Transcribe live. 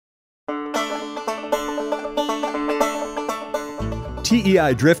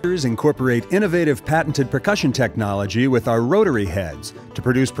TEI drifters incorporate innovative patented percussion technology with our rotary heads to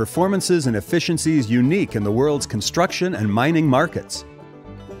produce performances and efficiencies unique in the world's construction and mining markets.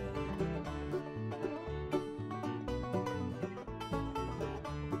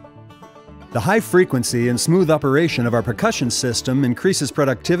 The high frequency and smooth operation of our percussion system increases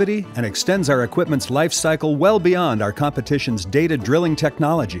productivity and extends our equipment's life cycle well beyond our competition's dated drilling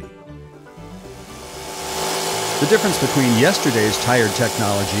technology. The difference between yesterday's tired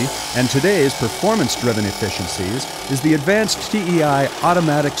technology and today's performance-driven efficiencies is the advanced TEI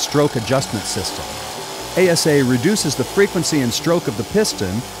automatic stroke adjustment system. ASA reduces the frequency and stroke of the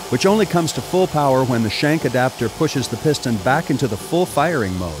piston, which only comes to full power when the shank adapter pushes the piston back into the full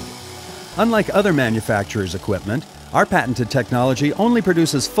firing mode. Unlike other manufacturers' equipment, our patented technology only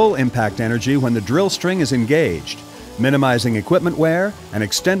produces full impact energy when the drill string is engaged, minimizing equipment wear and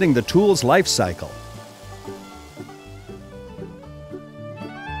extending the tool's life cycle.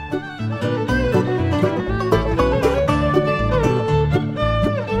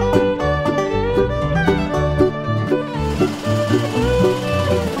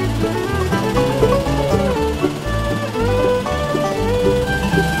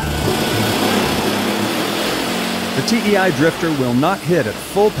 The TEI drifter will not hit at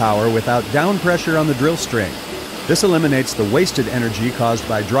full power without down pressure on the drill string. This eliminates the wasted energy caused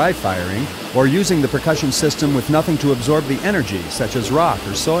by dry firing or using the percussion system with nothing to absorb the energy, such as rock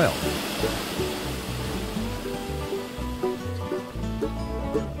or soil.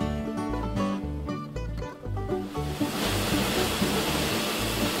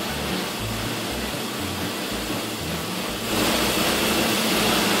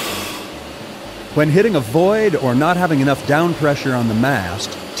 When hitting a void or not having enough down pressure on the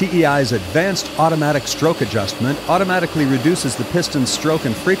mast, TEI's advanced automatic stroke adjustment automatically reduces the piston's stroke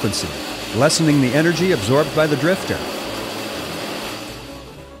and frequency, lessening the energy absorbed by the drifter.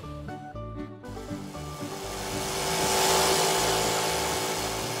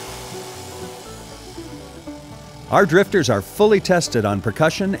 Our drifters are fully tested on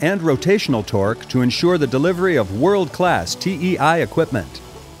percussion and rotational torque to ensure the delivery of world-class TEI equipment.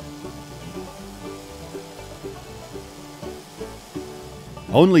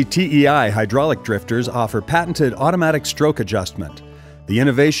 Only TEI hydraulic drifters offer patented automatic stroke adjustment. The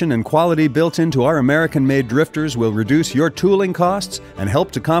innovation and quality built into our American-made drifters will reduce your tooling costs and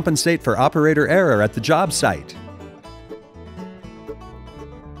help to compensate for operator error at the job site.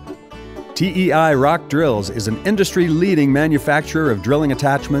 TEI Rock Drills is an industry-leading manufacturer of drilling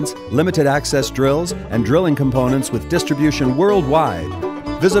attachments, limited access drills, and drilling components with distribution worldwide.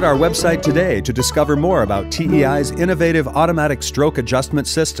 Visit our website today to discover more about TEI's innovative automatic stroke adjustment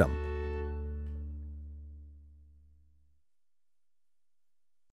system.